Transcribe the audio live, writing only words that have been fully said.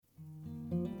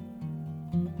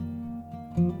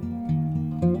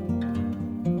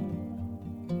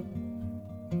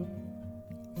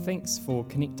Thanks for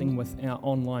connecting with our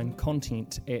online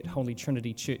content at Holy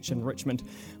Trinity Church in Richmond.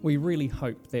 We really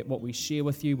hope that what we share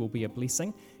with you will be a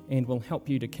blessing and will help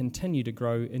you to continue to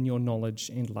grow in your knowledge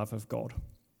and love of God.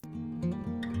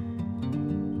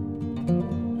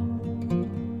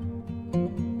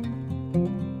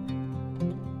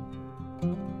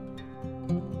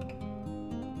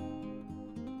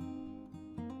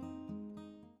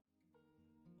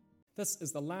 This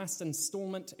is the last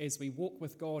instalment as we walk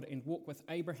with God and walk with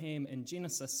Abraham in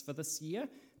Genesis for this year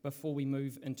before we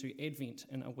move into Advent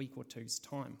in a week or two's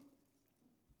time.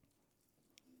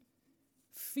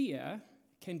 Fear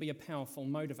can be a powerful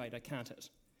motivator, can't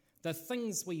it? The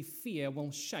things we fear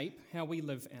will shape how we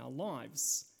live our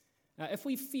lives. If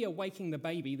we fear waking the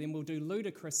baby, then we'll do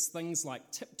ludicrous things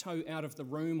like tiptoe out of the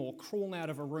room or crawl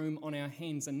out of a room on our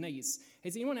hands and knees.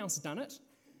 Has anyone else done it?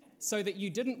 So that you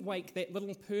didn't wake that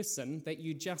little person that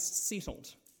you just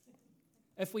settled.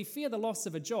 If we fear the loss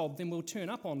of a job, then we'll turn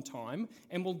up on time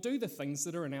and we'll do the things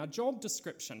that are in our job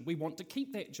description. We want to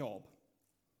keep that job.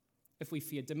 If we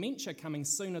fear dementia coming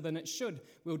sooner than it should,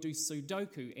 we'll do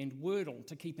Sudoku and Wordle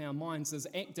to keep our minds as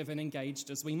active and engaged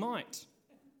as we might.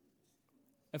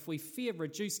 If we fear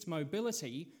reduced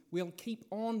mobility, we'll keep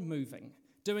on moving,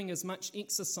 doing as much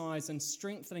exercise and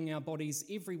strengthening our bodies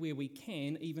everywhere we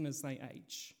can, even as they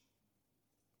age.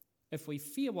 If we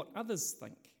fear what others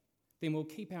think, then we'll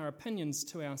keep our opinions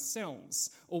to ourselves,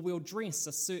 or we'll dress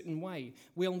a certain way.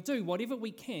 We'll do whatever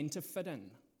we can to fit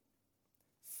in.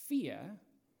 Fear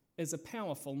is a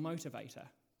powerful motivator.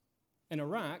 In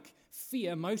Iraq,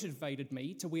 fear motivated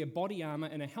me to wear body armour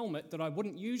and a helmet that I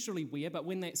wouldn't usually wear, but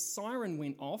when that siren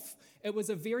went off, it was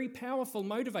a very powerful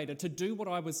motivator to do what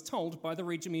I was told by the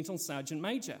regimental sergeant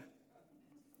major.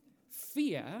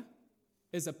 Fear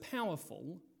is a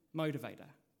powerful motivator.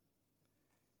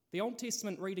 The Old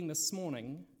Testament reading this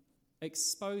morning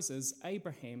exposes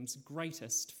Abraham's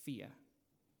greatest fear.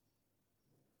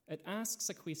 It asks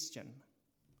a question: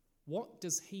 what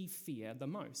does he fear the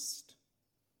most?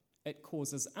 It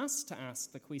causes us to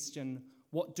ask the question,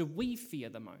 what do we fear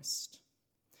the most?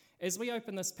 As we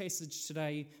open this passage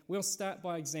today, we'll start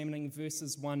by examining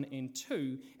verses 1 and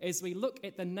 2 as we look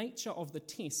at the nature of the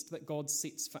test that God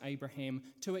sets for Abraham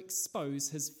to expose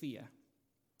his fear.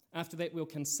 After that, we'll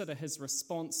consider his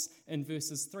response in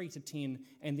verses 3 to 10,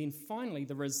 and then finally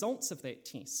the results of that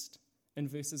test in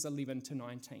verses 11 to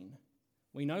 19.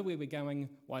 We know where we're going,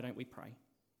 why don't we pray?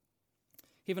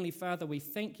 Heavenly Father, we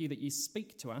thank you that you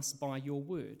speak to us by your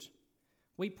word.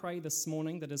 We pray this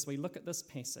morning that as we look at this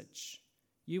passage,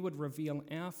 you would reveal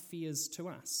our fears to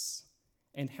us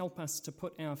and help us to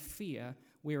put our fear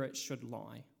where it should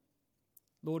lie.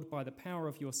 Lord, by the power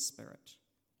of your Spirit,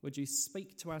 would you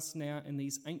speak to us now in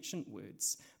these ancient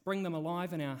words? Bring them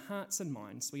alive in our hearts and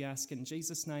minds, we ask in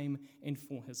Jesus' name and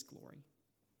for his glory.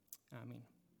 Amen.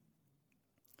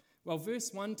 Well,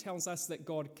 verse 1 tells us that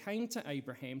God came to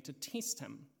Abraham to test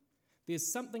him. There's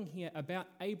something here about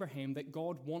Abraham that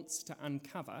God wants to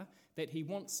uncover, that he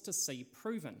wants to see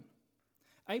proven.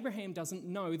 Abraham doesn't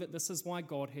know that this is why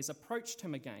God has approached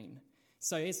him again.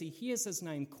 So as he hears his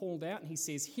name called out, he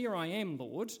says, "Here I am,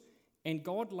 Lord," and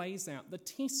God lays out the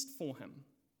test for him.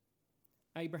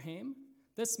 Abraham,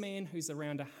 this man who's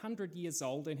around 100 years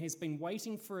old and has been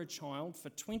waiting for a child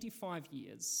for 25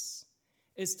 years,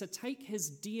 is to take his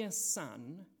dear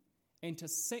son and to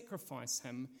sacrifice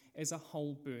him as a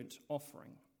whole burnt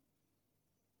offering.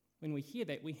 When we hear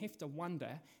that, we have to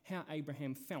wonder how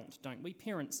Abraham felt, don't we?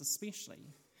 Parents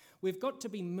especially. We've got to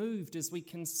be moved as we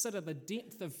consider the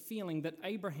depth of feeling that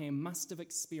Abraham must have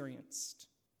experienced.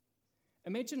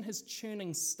 Imagine his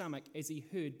churning stomach as he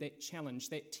heard that challenge,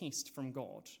 that test from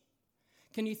God.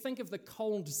 Can you think of the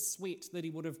cold sweat that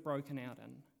he would have broken out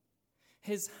in?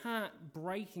 His heart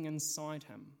breaking inside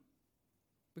him.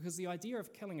 Because the idea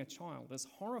of killing a child is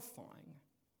horrifying.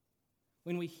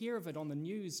 When we hear of it on the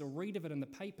news or read of it in the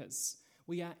papers,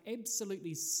 we are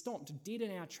absolutely stopped dead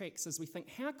in our tracks as we think,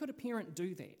 how could a parent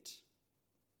do that?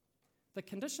 The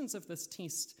conditions of this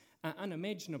test are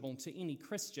unimaginable to any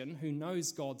Christian who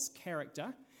knows God's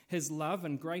character, his love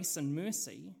and grace and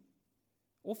mercy,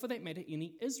 or for that matter,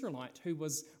 any Israelite who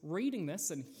was reading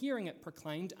this and hearing it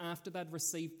proclaimed after they'd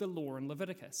received the law in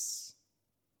Leviticus.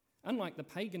 Unlike the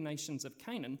pagan nations of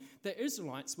Canaan, the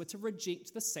Israelites were to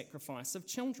reject the sacrifice of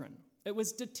children. It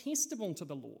was detestable to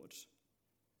the Lord.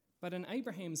 But in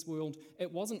Abraham's world,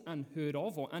 it wasn't unheard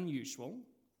of or unusual.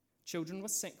 Children were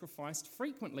sacrificed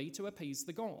frequently to appease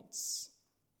the gods.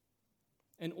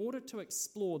 In order to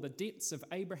explore the depths of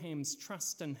Abraham's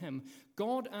trust in him,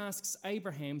 God asks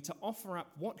Abraham to offer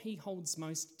up what he holds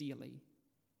most dearly,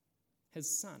 his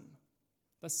son,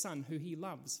 the son who he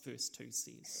loves, verse 2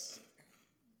 says.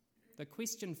 The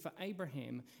question for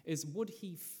Abraham is, would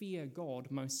he fear God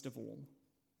most of all?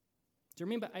 Do you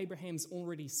remember Abraham's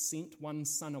already sent one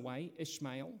son away,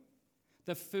 Ishmael,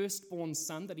 the firstborn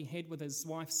son that he had with his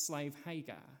wife's slave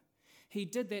Hagar? He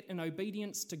did that in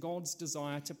obedience to God's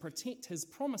desire to protect his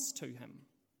promise to him.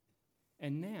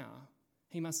 And now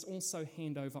he must also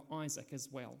hand over Isaac as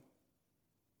well.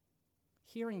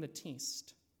 Hearing the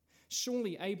test,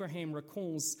 surely Abraham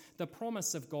recalls the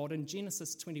promise of God in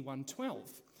Genesis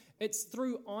 21:12. It's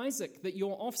through Isaac that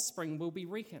your offspring will be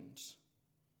reckoned.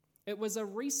 It was a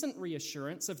recent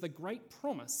reassurance of the great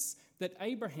promise that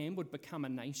Abraham would become a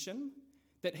nation,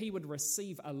 that he would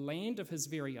receive a land of his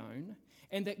very own,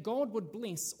 and that God would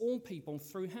bless all people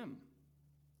through him.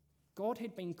 God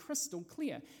had been crystal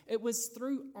clear. It was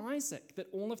through Isaac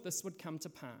that all of this would come to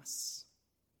pass.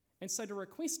 And so to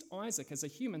request Isaac as a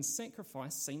human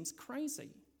sacrifice seems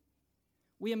crazy.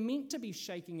 We are meant to be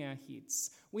shaking our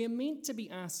heads. We are meant to be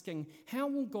asking, how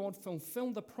will God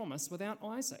fulfill the promise without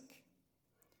Isaac?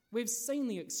 We've seen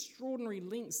the extraordinary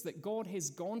lengths that God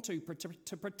has gone to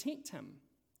protect him.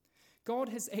 God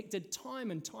has acted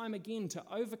time and time again to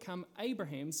overcome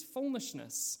Abraham's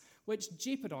foolishness, which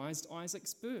jeopardized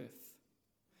Isaac's birth.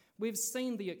 We've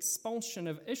seen the expulsion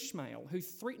of Ishmael, who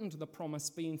threatened the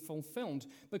promise being fulfilled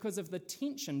because of the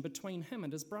tension between him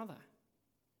and his brother.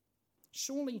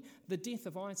 Surely the death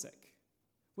of Isaac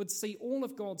would see all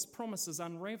of God's promises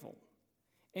unravel,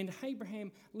 and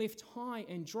Abraham left high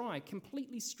and dry,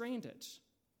 completely stranded,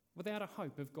 without a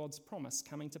hope of God's promise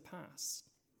coming to pass.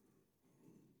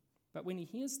 But when he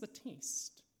hears the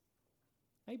test,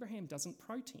 Abraham doesn't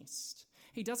protest.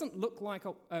 He doesn't look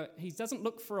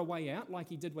for a way out like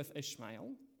he did with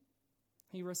Ishmael.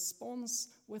 He responds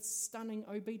with stunning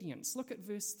obedience. Look at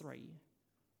verse 3.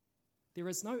 There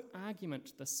is no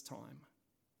argument this time.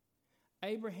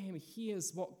 Abraham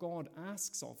hears what God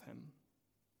asks of him,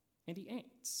 and he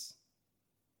acts.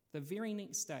 The very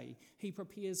next day, he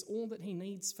prepares all that he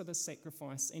needs for the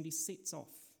sacrifice, and he sets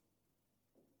off.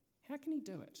 How can he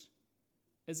do it?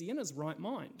 Is he in his right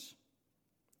mind?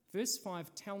 Verse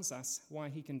 5 tells us why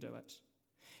he can do it.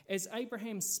 As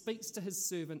Abraham speaks to his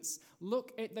servants,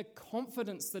 look at the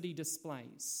confidence that he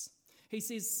displays. He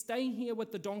says, "Stay here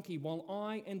with the donkey while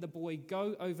I and the boy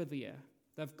go over there."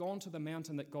 They've gone to the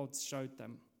mountain that God showed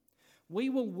them. "We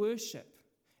will worship,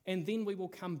 and then we will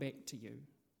come back to you."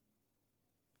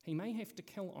 He may have to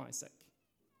kill Isaac.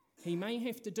 He may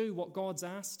have to do what God's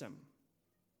asked him.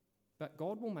 But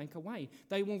God will make a way.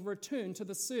 They will return to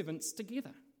the servants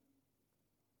together.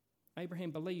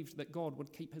 Abraham believed that God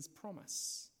would keep his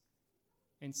promise,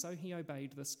 and so he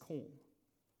obeyed this call.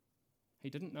 He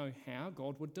didn't know how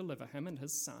God would deliver him and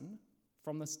his son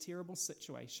from this terrible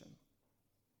situation.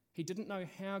 He didn't know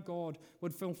how God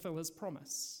would fulfill his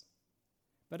promise.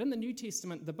 But in the New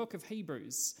Testament, the book of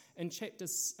Hebrews, in chapter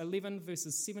 11,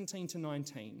 verses 17 to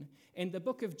 19, and the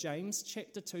book of James,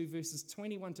 chapter 2, verses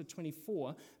 21 to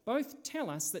 24, both tell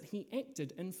us that he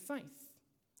acted in faith,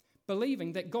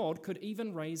 believing that God could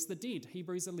even raise the dead.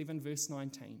 Hebrews 11, verse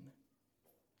 19.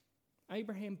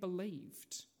 Abraham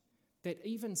believed that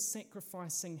even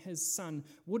sacrificing his son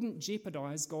wouldn't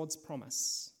jeopardize God's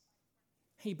promise.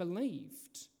 He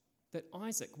believed that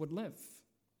Isaac would live.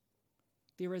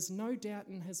 There is no doubt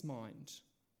in his mind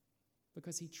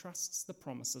because he trusts the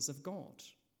promises of God.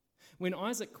 When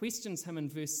Isaac questions him in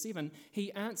verse 7,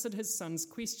 he answered his son's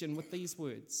question with these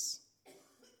words.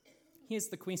 Here's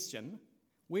the question: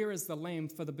 where is the lamb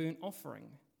for the burnt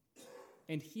offering?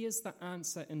 And here's the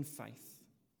answer in faith: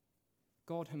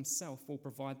 God himself will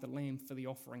provide the lamb for the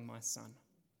offering, my son.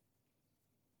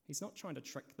 He's not trying to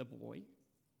trick the boy.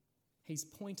 He's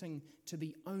pointing to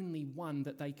the only one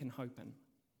that they can hope in.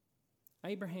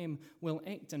 Abraham will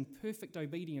act in perfect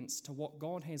obedience to what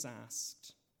God has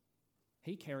asked.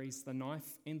 He carries the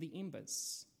knife and the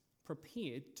embers,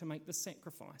 prepared to make the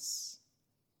sacrifice.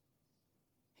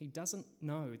 He doesn't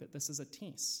know that this is a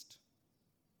test,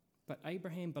 but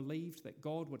Abraham believed that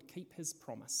God would keep his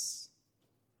promise,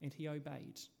 and he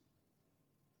obeyed.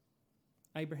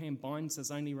 Abraham binds his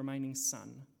only remaining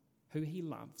son, who he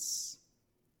loves,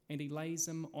 and he lays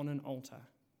him on an altar.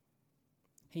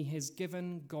 He has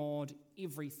given God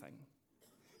everything.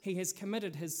 He has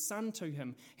committed his son to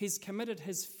him. He's committed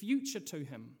his future to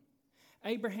him.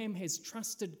 Abraham has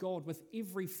trusted God with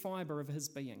every fibre of his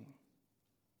being.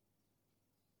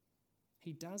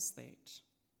 He does that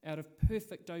out of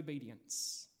perfect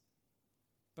obedience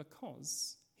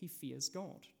because he fears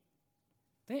God.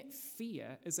 That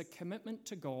fear is a commitment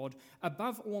to God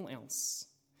above all else.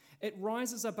 It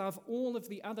rises above all of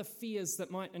the other fears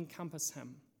that might encompass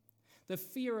him. The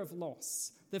fear of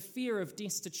loss, the fear of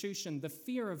destitution, the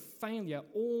fear of failure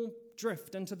all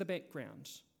drift into the background.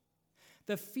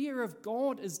 The fear of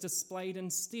God is displayed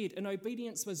instead, and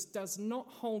obedience does not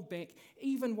hold back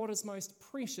even what is most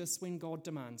precious when God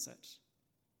demands it.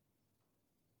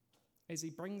 As he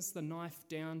brings the knife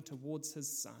down towards his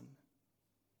son,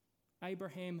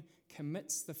 Abraham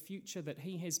commits the future that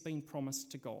he has been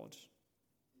promised to God,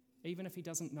 even if he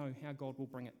doesn't know how God will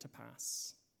bring it to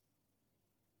pass.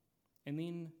 And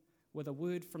then, with a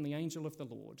word from the angel of the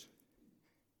Lord,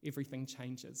 everything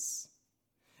changes.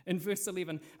 In verse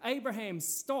 11, Abraham,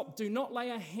 stop, do not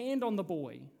lay a hand on the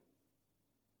boy.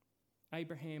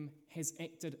 Abraham has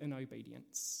acted in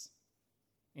obedience,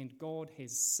 and God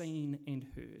has seen and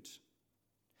heard.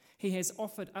 He has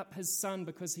offered up his son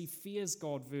because he fears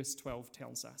God, verse 12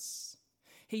 tells us.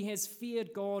 He has feared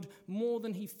God more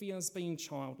than he fears being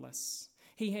childless.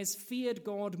 He has feared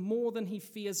God more than he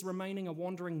fears remaining a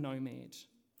wandering nomad.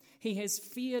 He has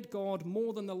feared God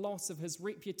more than the loss of his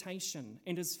reputation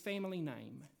and his family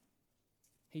name.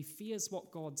 He fears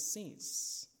what God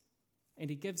says, and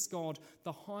he gives God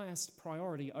the highest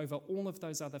priority over all of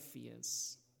those other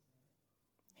fears.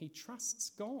 He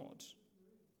trusts God.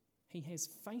 He has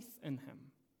faith in him.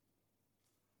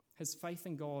 His faith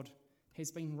in God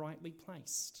has been rightly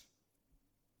placed.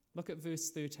 Look at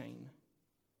verse 13.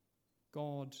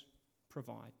 God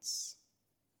provides.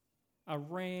 A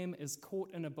ram is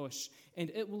caught in a bush,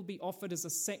 and it will be offered as a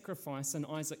sacrifice in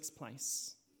Isaac's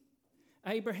place.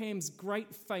 Abraham's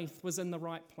great faith was in the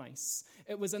right place.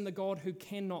 It was in the God who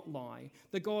cannot lie,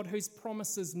 the God whose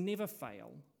promises never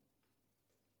fail.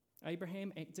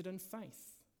 Abraham acted in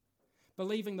faith,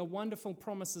 believing the wonderful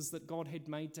promises that God had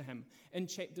made to him. In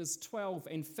chapters 12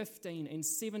 and 15 and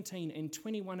 17 and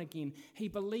 21 again, he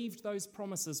believed those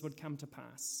promises would come to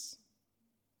pass.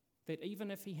 That even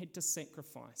if he had to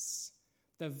sacrifice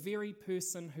the very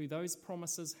person who those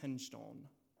promises hinged on,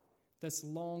 this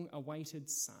long-awaited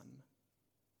son,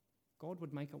 God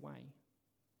would make a way.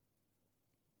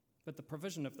 But the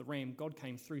provision of the ram, God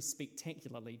came through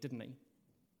spectacularly, didn't he?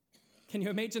 Can you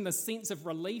imagine the sense of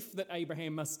relief that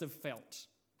Abraham must have felt?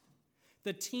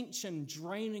 The tension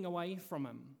draining away from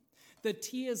him. The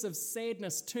tears of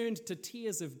sadness turned to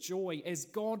tears of joy as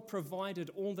God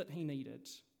provided all that he needed.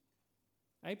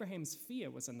 Abraham's fear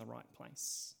was in the right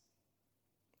place.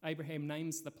 Abraham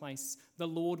names the place, the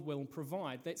Lord will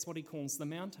provide. That's what he calls the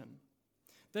mountain.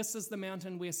 This is the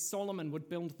mountain where Solomon would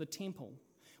build the temple,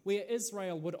 where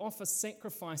Israel would offer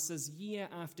sacrifices year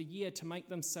after year to make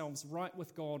themselves right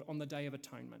with God on the Day of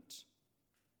Atonement.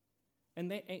 In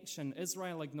that action,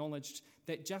 Israel acknowledged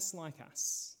that just like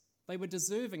us, they were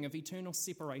deserving of eternal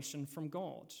separation from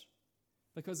God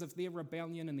because of their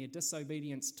rebellion and their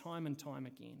disobedience time and time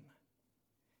again.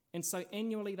 And so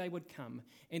annually they would come,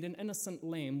 and an innocent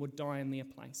lamb would die in their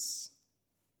place.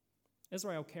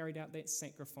 Israel carried out that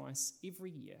sacrifice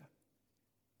every year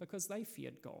because they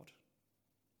feared God.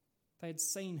 They had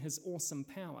seen his awesome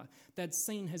power. They'd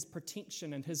seen his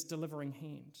protection and his delivering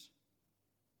hand.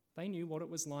 They knew what it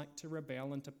was like to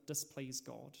rebel and to displease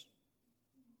God.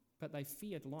 But they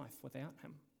feared life without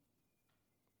him.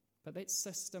 But that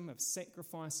system of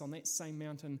sacrifice on that same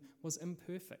mountain was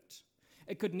imperfect.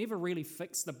 It could never really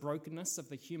fix the brokenness of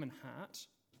the human heart.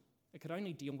 It could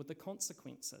only deal with the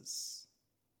consequences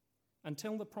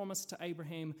until the promise to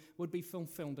Abraham would be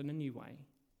fulfilled in a new way.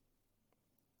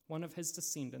 One of his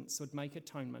descendants would make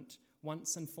atonement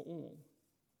once and for all.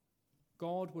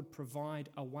 God would provide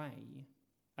a way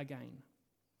again.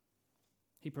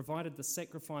 He provided the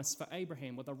sacrifice for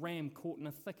Abraham with a ram caught in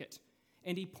a thicket,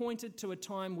 and he pointed to a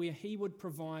time where he would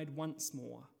provide once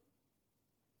more.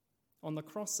 On the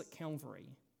cross at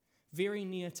Calvary, very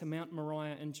near to Mount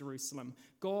Moriah in Jerusalem,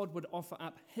 God would offer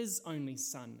up his only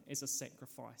son as a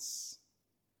sacrifice.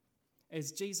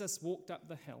 As Jesus walked up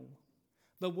the hill,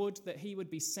 the wood that he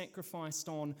would be sacrificed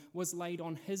on was laid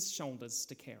on his shoulders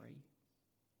to carry.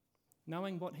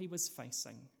 Knowing what he was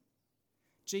facing,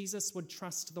 Jesus would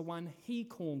trust the one he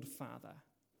called Father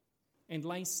and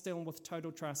lay still with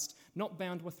total trust, not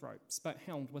bound with ropes, but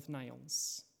held with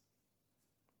nails.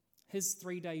 His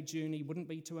 3-day journey wouldn't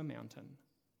be to a mountain.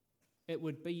 It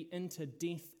would be into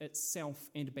death itself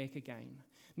and back again,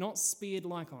 not spared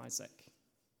like Isaac,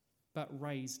 but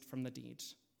raised from the dead.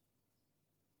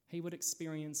 He would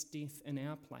experience death in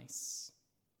our place,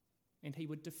 and he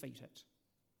would defeat it,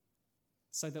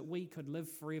 so that we could live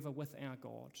forever with our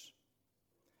God,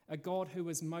 a God who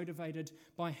was motivated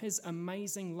by his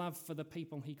amazing love for the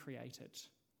people he created.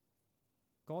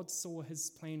 God saw his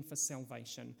plan for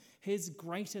salvation, his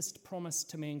greatest promise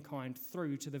to mankind,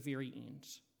 through to the very end.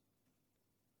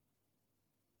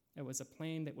 It was a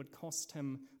plan that would cost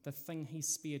him the thing he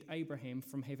spared Abraham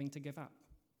from having to give up,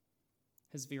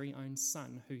 his very own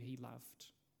Son who he loved.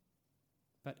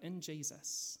 But in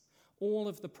Jesus, all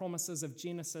of the promises of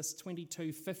Genesis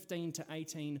 22:15 to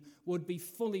 18 would be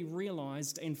fully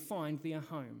realized and find their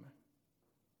home.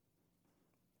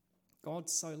 God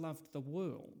so loved the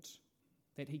world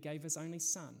that he gave his only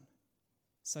Son,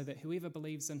 so that whoever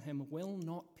believes in him will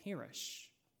not perish,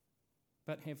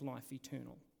 but have life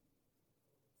eternal.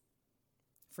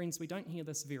 Friends, we don't hear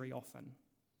this very often,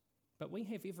 but we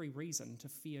have every reason to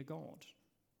fear God.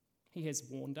 He has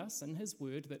warned us in his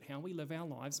word that how we live our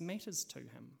lives matters to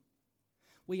him.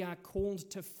 We are called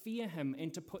to fear him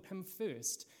and to put him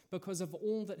first because of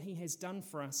all that he has done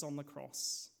for us on the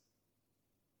cross.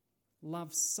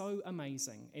 Love so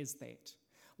amazing as that,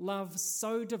 love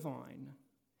so divine,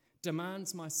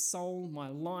 demands my soul, my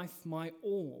life, my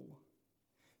all.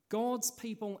 God's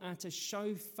people are to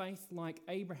show faith like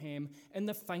Abraham in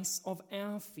the face of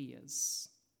our fears.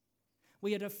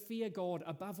 We are to fear God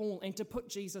above all and to put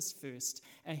Jesus first,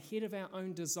 ahead of our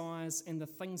own desires and the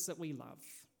things that we love,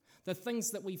 the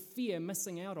things that we fear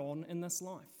missing out on in this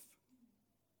life.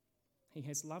 He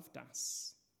has loved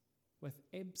us with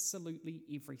absolutely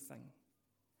everything.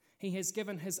 He has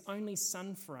given his only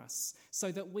Son for us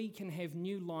so that we can have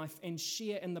new life and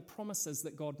share in the promises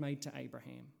that God made to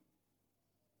Abraham.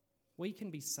 We can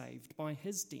be saved by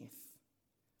his death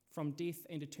from death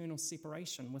and eternal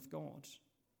separation with God.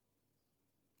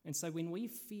 And so when we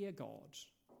fear God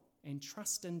and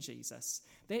trust in Jesus,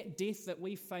 that death that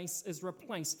we face is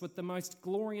replaced with the most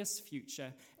glorious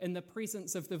future in the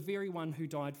presence of the very one who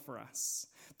died for us,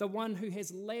 the one who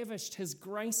has lavished his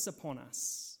grace upon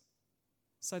us,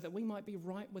 so that we might be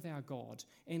right with our God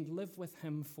and live with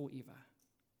him forever.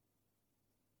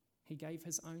 He gave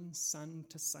his own Son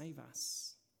to save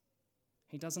us.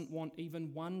 He doesn't want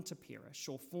even one to perish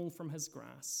or fall from his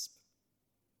grasp.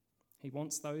 He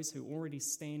wants those who already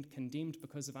stand condemned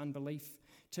because of unbelief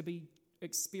to be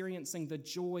experiencing the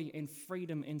joy and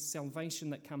freedom and salvation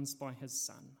that comes by his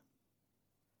Son.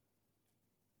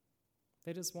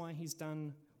 That is why he's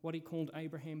done what he called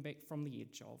Abraham back from the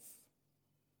edge of.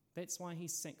 That's why he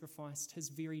sacrificed his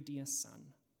very dear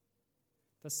Son,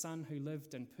 the Son who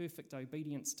lived in perfect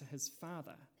obedience to his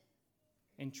Father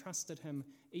and trusted him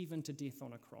even to death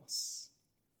on a cross.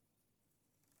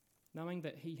 Knowing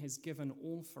that he has given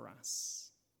all for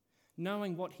us,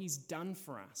 knowing what he's done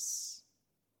for us,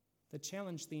 the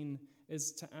challenge then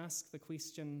is to ask the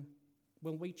question,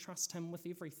 will we trust him with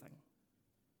everything?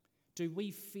 Do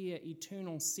we fear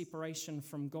eternal separation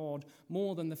from God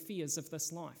more than the fears of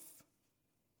this life?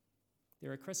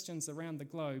 There are Christians around the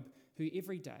globe who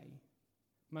every day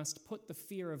must put the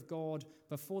fear of God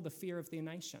before the fear of their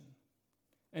nation,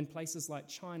 in places like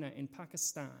China and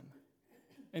Pakistan,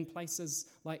 in places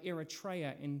like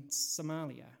Eritrea and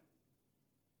Somalia.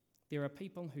 There are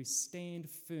people who stand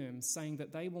firm, saying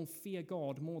that they will fear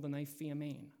God more than they fear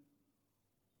man.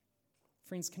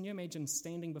 Friends, can you imagine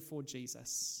standing before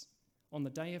Jesus on the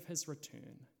day of his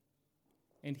return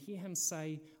and hear him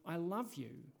say, I love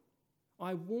you,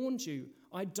 I warned you,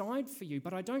 I died for you,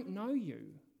 but I don't know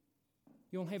you.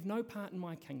 You'll have no part in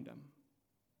my kingdom.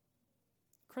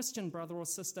 Christian brother or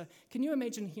sister, can you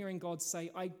imagine hearing God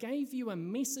say, I gave you a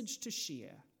message to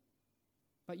share,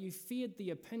 but you feared the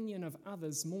opinion of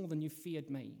others more than you feared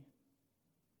me.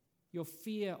 Your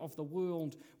fear of the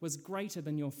world was greater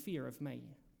than your fear of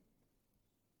me.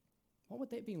 What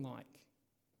would that be like?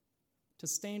 To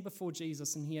stand before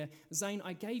Jesus and hear, Zane,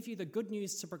 I gave you the good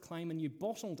news to proclaim and you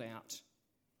bottled out.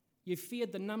 You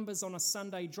feared the numbers on a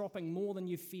Sunday dropping more than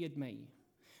you feared me.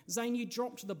 Zane, you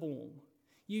dropped the ball.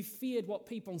 You feared what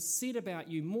people said about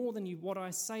you more than what I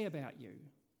say about you.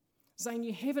 Zane,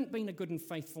 you haven't been a good and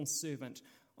faithful servant.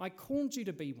 I called you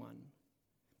to be one.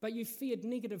 But you feared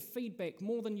negative feedback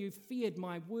more than you feared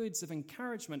my words of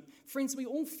encouragement. Friends, we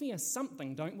all fear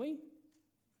something, don't we?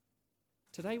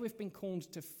 Today we've been called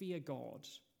to fear God,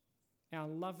 our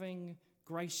loving,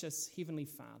 gracious Heavenly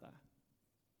Father,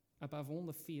 above all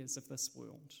the fears of this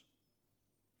world.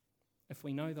 If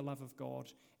we know the love of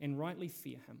God and rightly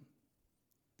fear him,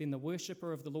 then the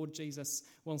worshipper of the Lord Jesus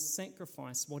will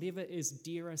sacrifice whatever is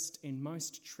dearest and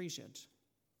most treasured,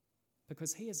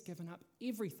 because he has given up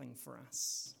everything for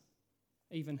us,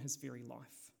 even his very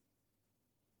life.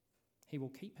 He will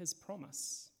keep his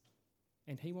promise,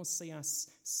 and he will see us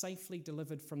safely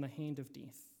delivered from the hand of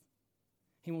death.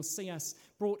 He will see us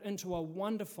brought into a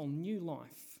wonderful new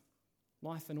life,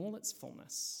 life in all its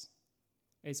fullness,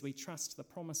 as we trust the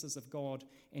promises of God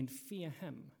and fear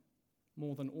him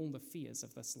more than all the fears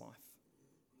of this life.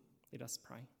 Let us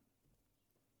pray.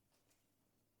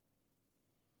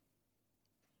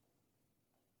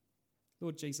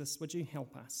 Lord Jesus, would you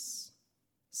help us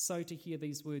so to hear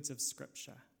these words of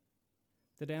Scripture,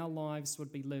 that our lives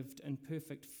would be lived in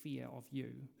perfect fear of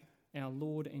you, our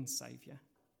Lord and Saviour.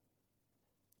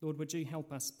 Lord, would you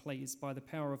help us, please, by the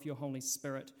power of your Holy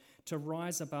Spirit, to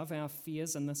rise above our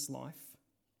fears in this life,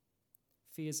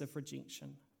 fears of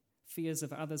rejection, fears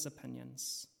of others'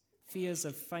 opinions, fears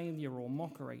of failure or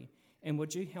mockery, and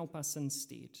would you help us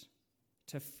instead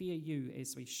to fear you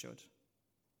as we should.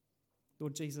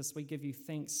 Lord Jesus, we give you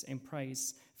thanks and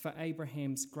praise for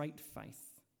Abraham's great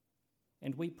faith,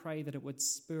 and we pray that it would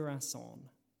spur us on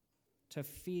to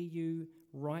fear you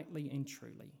rightly and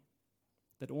truly,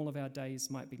 that all of our days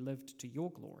might be lived to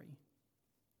your glory.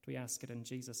 We ask it in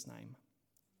Jesus' name.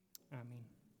 Amen.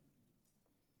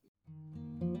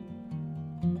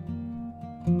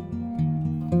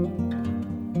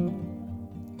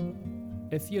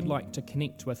 If you'd like to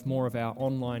connect with more of our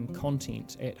online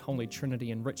content at Holy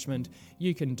Trinity in Richmond,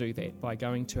 you can do that by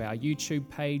going to our YouTube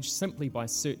page simply by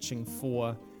searching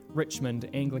for Richmond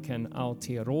Anglican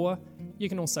Aotearoa. You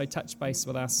can also touch base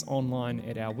with us online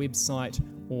at our website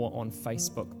or on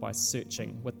Facebook by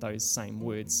searching with those same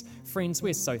words. Friends,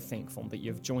 we're so thankful that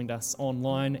you've joined us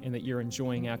online and that you're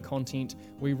enjoying our content.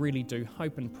 We really do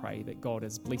hope and pray that God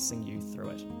is blessing you through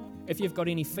it. If you've got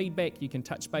any feedback, you can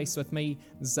touch base with me,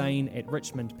 Zane at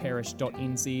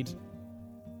richmondparish.nz.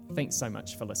 Thanks so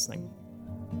much for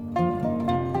listening.